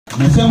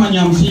Amesema ni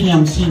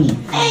 50.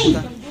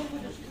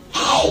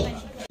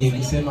 Ni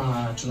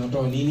kusema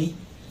tunatoa nini?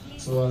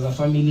 So as a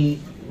family,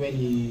 when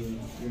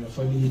you're a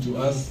family to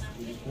us,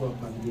 ilikuwa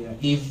familia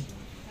Eve,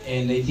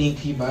 and I think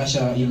hii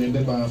bahasha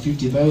imebeba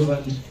 50,000,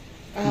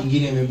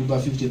 nyingine imebeba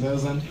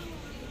 50,000.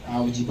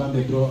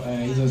 Ujibambe bro,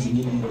 hizo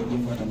zingine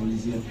ndio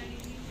atamalizia.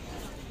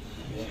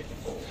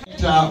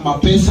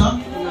 Mapesa,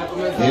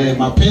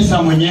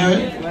 Mapesa mwenyewe.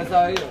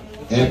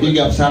 Big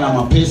up sana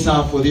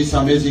Mapesa for this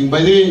amazing.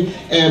 By the way,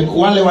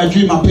 wale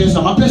wajui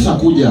Mapesa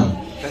kuja.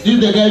 This is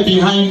the guy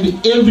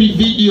behind every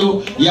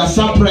video ya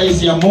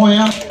surprise ya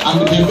Moya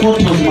and the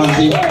photos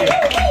manzi.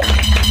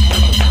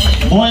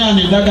 Moya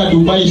ni daga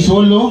Dubai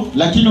solo,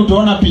 lakini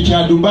utaona picha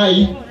ya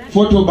Dubai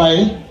photo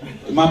by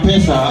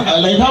Mapesa.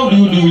 Like how do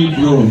you do it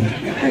bro?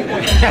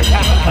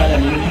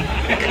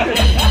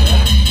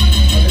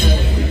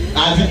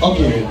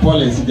 Okay,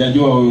 pole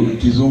sijajua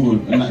kizungu.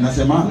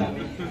 Nasema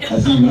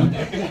azimu.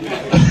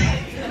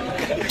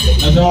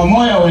 Nasema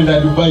Moya wenda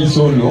Dubai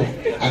solo,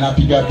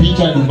 anapiga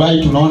picha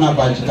Dubai, tunaona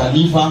Burj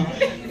Khalifa.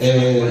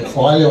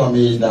 Kwa wale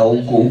wameenda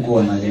huko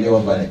wanaelewa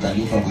Burj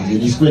Khalifa manzi.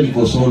 Nisikuwe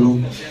niko solo.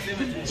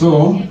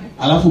 So,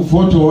 alafu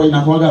photo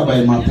inakuwaga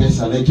by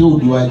Mapesa. Like you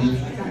uduaje?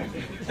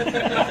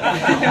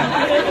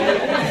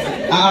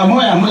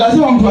 Moya,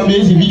 lazima mtu ambie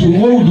hizi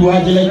vitu. Wewe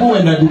uduaje? Like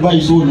uenda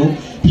Dubai solo.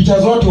 Picha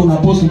zote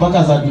unapost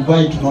mpaka za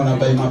Dubai tunaona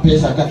by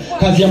Mapesa.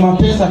 Kazi ya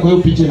Mapesa kwa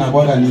hiyo picha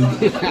inakuwaga nini?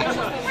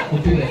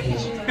 Kupiga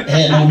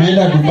picha. Na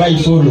umeenda Dubai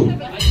solo.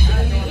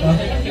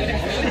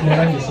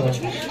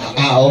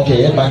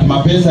 Okay, but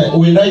Mapesa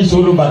uendai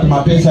solo but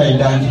Mapesa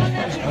endani.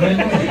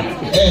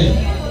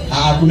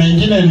 Kuna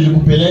ingine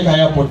nilikupeleka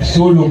airport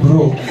solo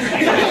bro.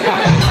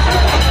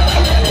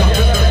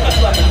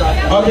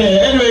 Okay,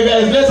 anyway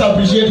guys, let's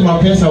appreciate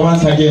Mapesa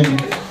once again.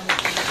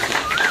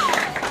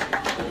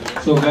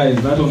 So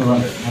guys, that was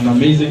an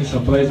amazing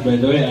surprise. By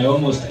the way, I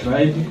almost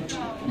cried.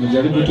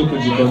 Nimejaribu tu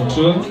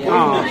kujicontrol.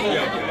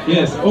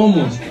 Yes,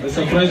 almost. The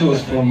surprise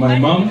was from my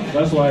mom.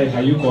 That's why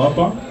hayuko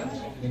hapa.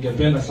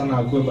 Ningependa sana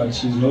akue, but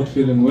she's not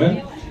feeling well.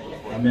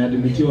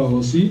 Ameadmitiwa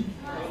hosi,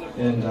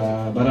 and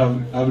but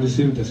I've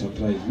received the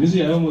surprise. You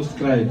see, I almost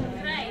cried.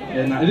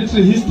 And a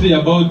little history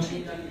about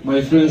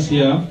my friends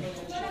here.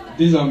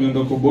 These are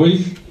Miondoko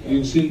boys.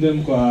 You've seen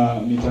them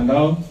kwa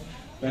mitandao.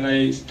 When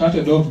I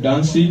started off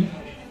dancing,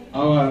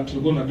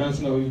 tulikuwa na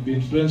dance now. We've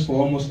been friends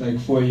for almost like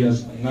 4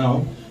 years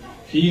now.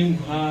 Him,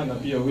 her, na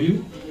pia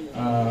huyu.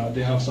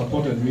 They have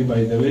supported me,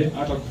 by the way.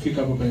 Hata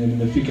kufika hapo penye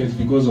nimefika is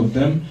because of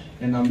them,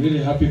 and I'm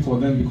really happy for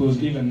them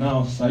because even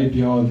now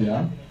Saidi all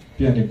there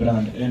pia ni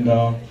brand. And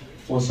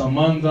for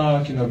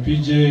Samantha, kina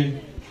PJ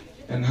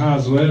and her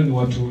as well, ni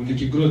watu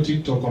nikigrow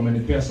TikTok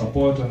wamenipea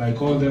support, and I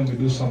call them, we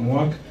do some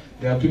work.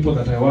 There are people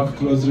that I work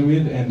closely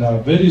with,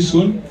 and very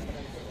soon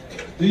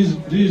this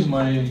is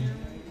my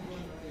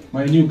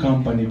new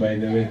company, by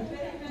the way.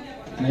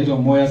 Naitwa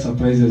Moya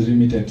Surprises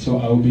Limited. So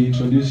I will be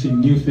introducing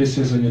new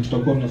faces when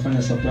tutakuwa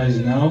tunafanya surprise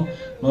now,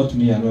 not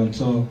me alone.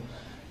 So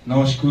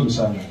nawashukuru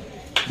sana.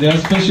 They are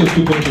special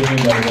people to me,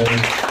 by the way.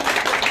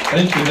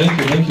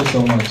 Thank you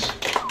so much.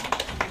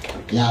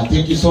 Yeah,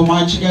 thank you so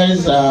much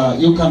guys.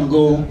 You can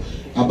go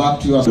back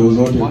to your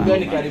zote.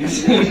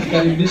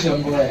 Karibisha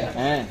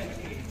Moya.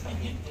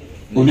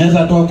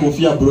 Unaweza toa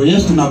kofia bro.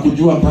 Yes,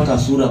 tunakujua mpaka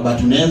sura,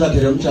 but unaweza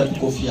teremsha tu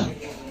kofia.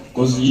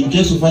 Because in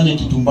case ufanye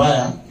kitu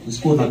mbaya,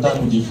 usikuwa unataka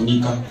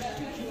kujifunika.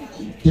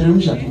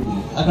 Teremsha tu.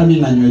 Hata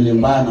mimi na nywele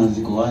mbaya na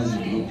ziko wazi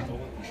bro.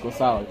 Iko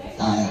sawa.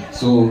 Haya,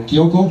 so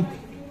Kioko.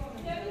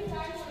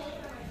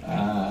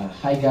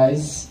 Hi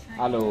guys.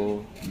 Hello.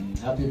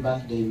 Happy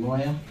birthday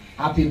Moya.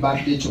 Happy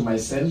birthday to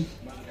myself.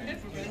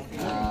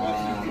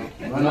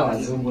 Wana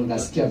wazungu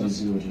nasikia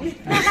vizuri.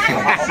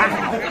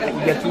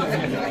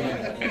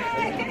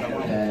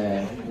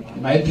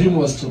 My dream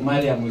was to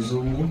marry a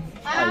mzungu.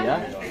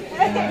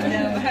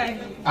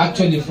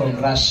 Actually from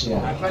Russia.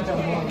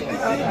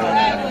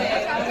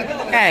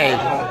 Hey.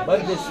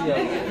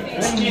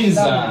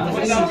 Skiza.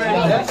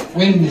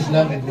 When is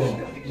love go?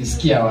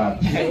 Isikia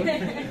wapi?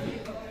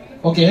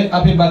 Okay,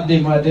 happy birthday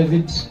Moya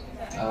David.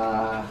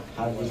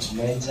 Have it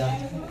major.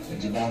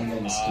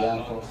 Jidambe msikia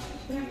yako.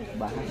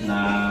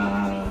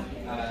 Na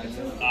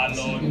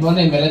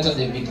nimeona imeleta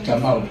David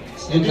Kamau.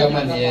 Sio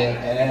kama ni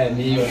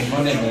hiyo,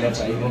 nimeona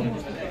imeleta hivyo.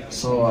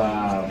 So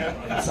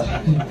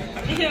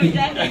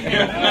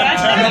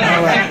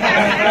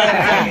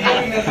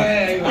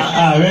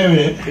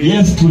wewe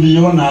yes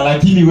tuliona,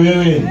 lakini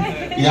wewe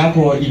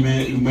yako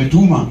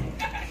umetuma.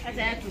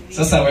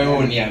 Sasa wewe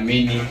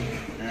uniamini,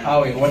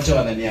 hao wote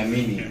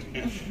wananiamini.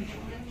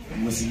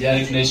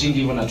 Msijali, tunaishi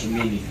hivyo na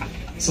tumini.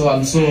 So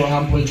I'm so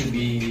humble to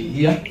be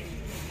here.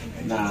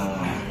 Na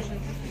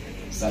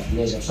it's a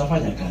pleasure.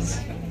 Tutafanya kazi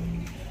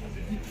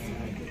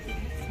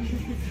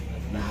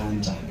na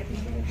Hunter.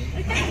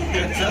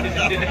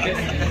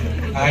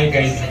 Hi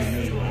guys.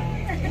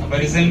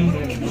 Habari zenu?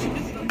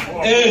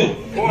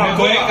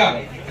 Mmeboeka?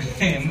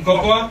 Mko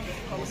poa?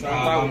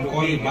 I'm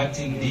called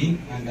Martin D,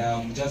 and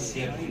I'm just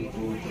here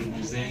to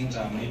represent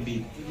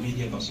maybe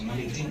media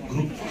personality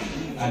group.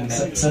 And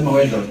sema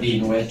wewe ndo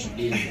Dean wetu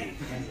Dean.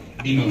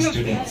 Dean of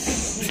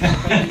Students.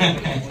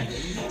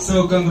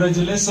 So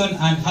congratulations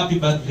and happy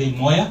birthday,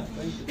 Moya.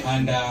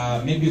 And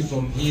maybe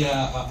from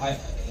here,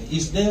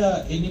 is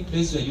there any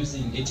place you're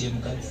using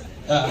ATM cards?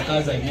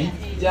 Cards, I mean?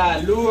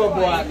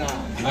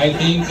 I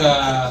think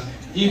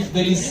if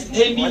there is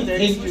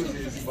any,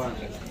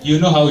 you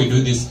know how we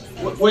do this.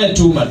 Wewe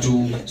tuma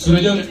tu. So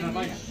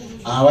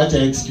wacha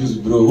excuse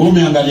bro.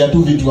 Umeangalia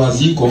tu vitu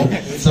haziko.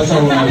 Sasa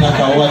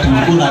unataka watu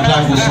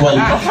unataka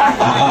kuswipe.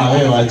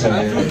 Wewe wacha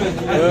wewe.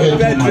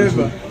 Wewe tuma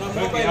tu.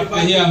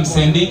 Here I'm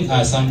sending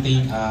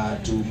something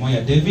to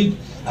Moya David.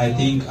 I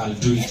think I'll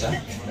do it.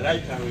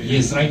 Right away.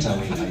 Yes, right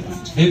away.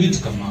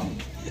 David, come out.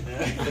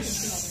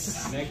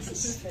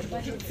 Next.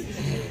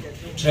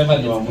 Trevor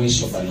ni wa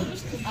mwisho bana.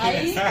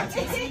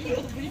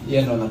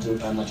 Yeye ndo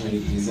anatu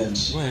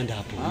represent. Waenda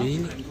hapo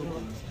nini?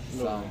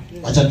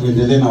 Acha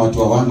tuendelee na watu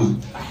hawana.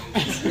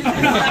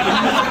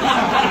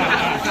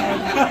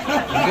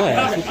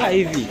 Ngoja, kukaa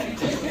hivi.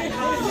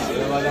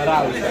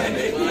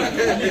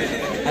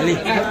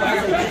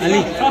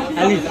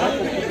 Ali.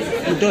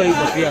 Utoe hiyo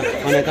pia,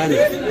 onekane.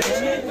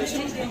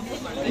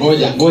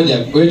 Ngoja,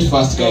 wait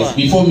first guys.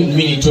 Before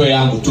mimi nitoe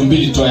yangu,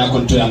 tumbili toa yako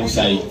nitoe yangu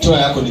sahi.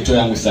 Toa yako nitoe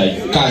yangu sahi.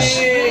 Cash.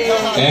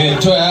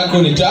 Toa yako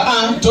nitoe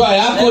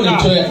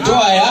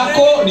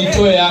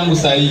yangu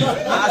sahi.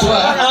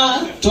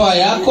 Toa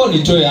yako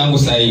nitoe yangu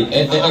sahi.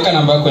 Eka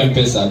namba yako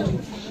M-Pesa hapo.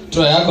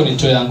 Toa yako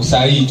nitoe yangu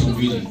sahi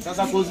tumbili.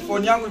 Sasa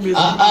phone yangu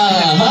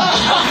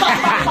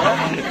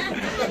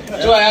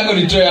Toa yako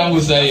nitoe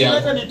yangu sahi hapo.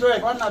 Acha nitoe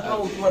kwani natoa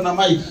ukiwa na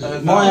mic.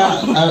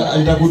 Moya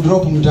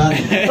nitakudrop mtaani.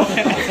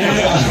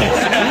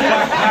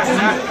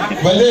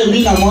 Bale mimi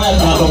na Moya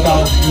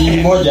tunatoka ni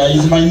mmoja.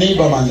 Is my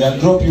neighbor man. I'll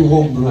drop you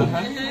home bro.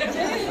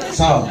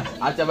 Sawa.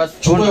 Acha basi.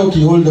 Chukua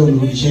ukiholder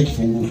unirudishie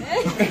kifungu.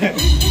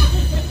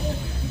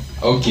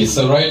 Okay,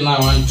 so right now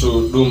I want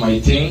to do my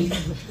thing.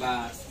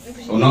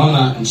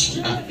 Unaona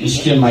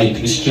nishikie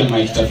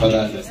mic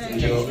tafadhali.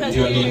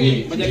 Ndio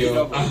nini?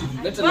 Ndio.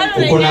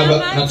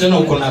 Na tena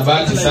uko na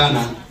bahati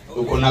sana.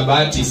 Uko na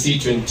bahati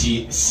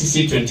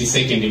C20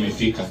 second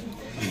imefika.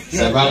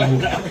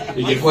 Sababu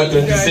ingekuwa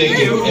 20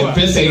 second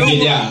M-Pesa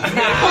ingejaa.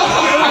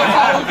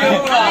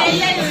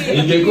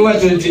 Ingekuwa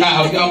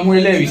 20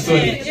 amuelewi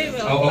sorry.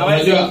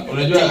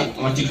 Unajua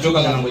wa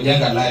TikTokers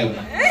wanangojanga live.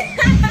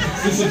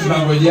 Sisi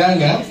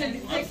tunangojanga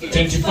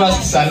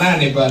 21st saa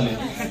 8 pale.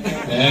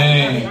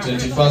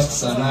 21st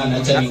saa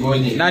 8 acha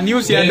ningoje. Na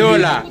news ya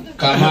dola.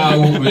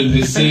 Kamau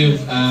will receive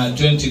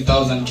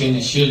 20,000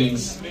 Kenya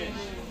shillings.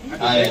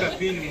 Haya.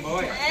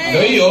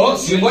 Ndio hiyo,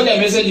 singoja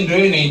message ndio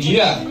hiyo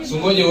inaingia.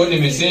 Singoje uone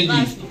message.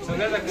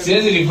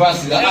 Siwezi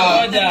reverse.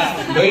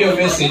 Ndio hiyo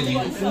message.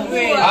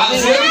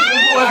 Siwezi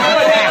kufungua.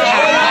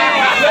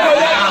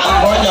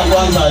 Ngoja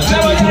kwanza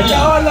cheki.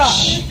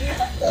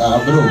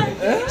 Bro,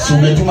 si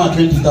umetuma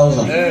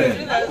 20,000.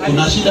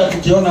 Kuna shida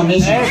tukiona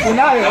message.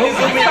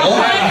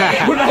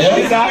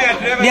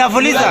 Ni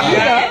afuliza.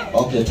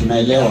 Okay,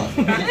 tunaelewa.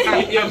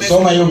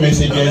 Soma hiyo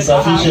message ya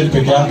sufficient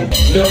peke yake.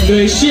 Ndio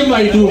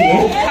heshima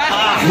idumu.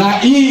 Na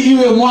hii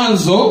iwe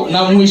mwanzo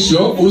na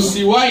mwisho.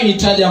 Usiwahi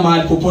nitaja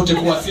mahali popote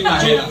kwa sina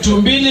hela.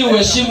 Tumbili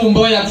uheshimu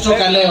Mboya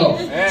kutoka leo.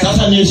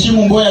 Sasa ni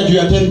heshimu Mboya juu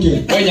ya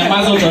 10k. Wewe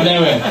nyamaza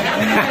utolewe.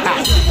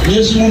 Ni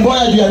heshimu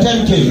Mboya juu ya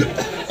 10k.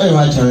 Wewe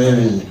acha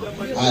wewe.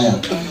 Haya,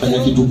 fanya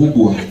kitu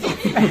kubwa.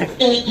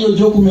 Hiyo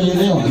joke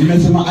umeelewa?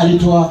 Nimesema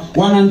alitoa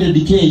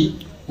 100k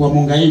kwa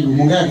Mungai.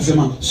 Mungai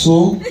akisema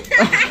so.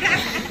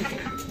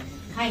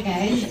 Hi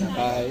guys.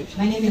 Hi.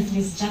 My name is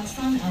Miss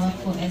Jackson. I work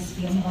for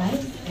Mungai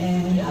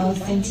and I was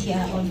sent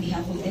here on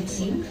behalf of the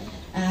team.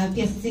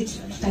 Pia sisi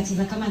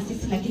tutacheza kama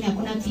sisi lakini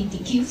hakuna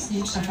PDQ,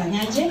 sisi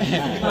tutafanyaje?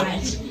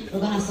 But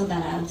we're gonna sort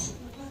that out.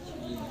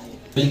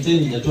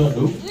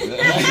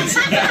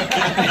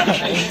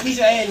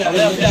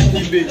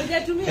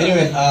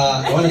 Anyway,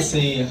 I want to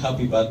say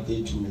happy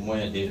birthday to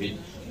Moya David.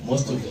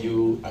 Most of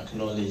you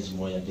acknowledge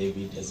Moya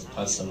David as a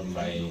person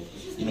by,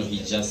 he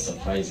just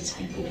surprises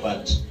people.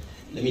 But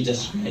let me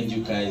just remind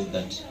you guys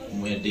that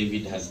Moya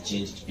David has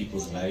changed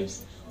people's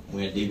lives.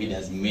 Moya David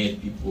has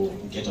made people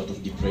get out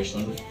of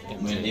depression.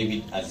 Moya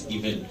David has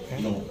even,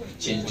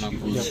 changed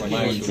people's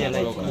minds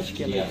about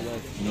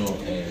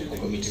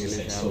commit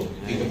suicide. So,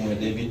 big up Moya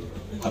David.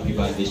 Happy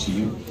birthday to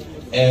you.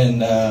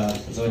 And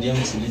zawadi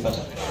yangu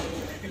silipata.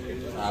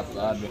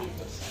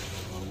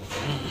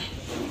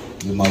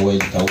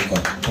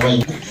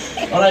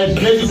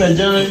 Alright, ladies and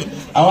gentlemen,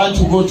 I want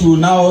to go to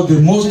now the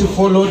most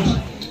followed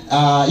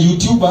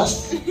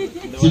YouTubers.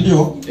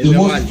 The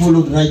most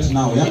followed right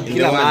now, yeah?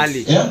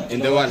 Yeah? In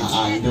the one.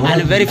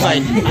 And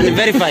verified.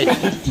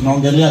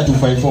 Tunaongelea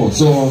 254.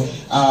 So,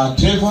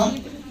 Trevor,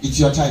 it's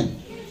your time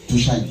to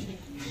shine.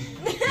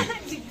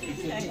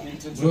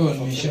 Bro,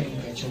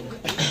 nimeshachoka.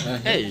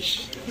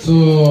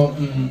 So,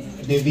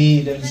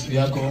 David, siku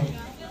yako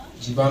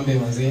jibambe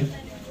wazee.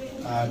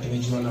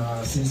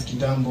 Tumejuana since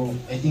kitambo.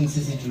 I think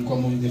sisi tulikuwa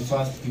among the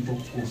first people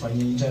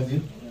kufanya interview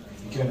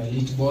ukiwa na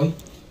Elite Boy.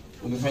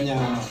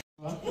 Umefanya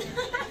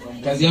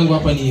kazi yangu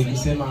hapa ni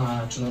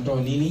kusema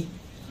tunatoa nini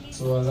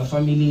So as a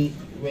family,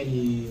 when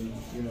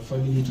you're a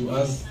family to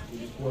us,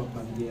 ilikuwa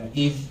familia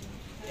Eve,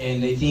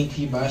 and I think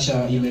hii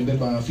Basha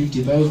imebeba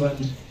 50,000,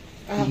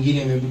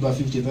 nyingine imebeba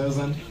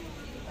 50,000.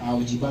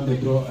 Ujibambe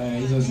bro,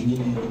 hizo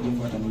zingine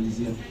ndio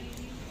atamalizia.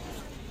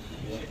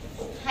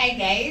 Hi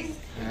guys.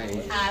 Hi.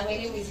 My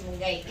name is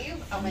Mungai.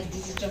 I'm a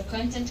digital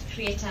content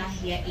creator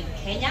here in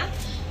Kenya.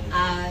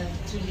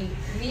 To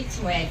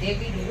meet Moya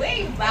David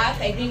way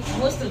back, I think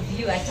most of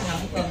you at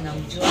Hamko,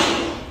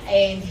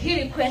 and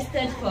he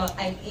requested for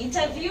an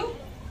interview.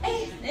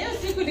 I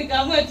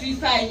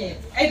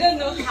don't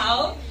know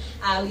how.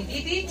 We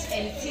did it,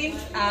 and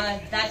since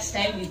that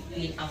time we've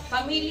been a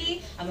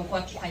family. Amekuwa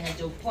akifanya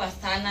job poa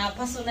sana.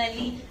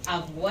 Personally,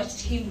 I've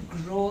watched him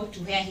grow to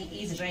where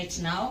he is right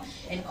now,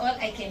 and all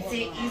I can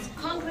say is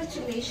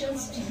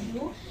congratulations to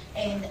you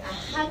and a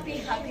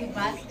happy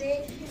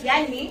birthday.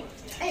 Yani,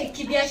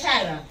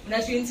 kibiashara,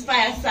 unatu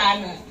inspire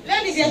sana.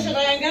 Leo ni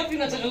biashara ya ngapi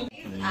unataka?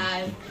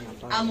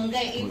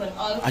 Mungai even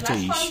all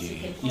platforms you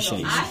can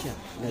follow us.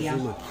 Yeah.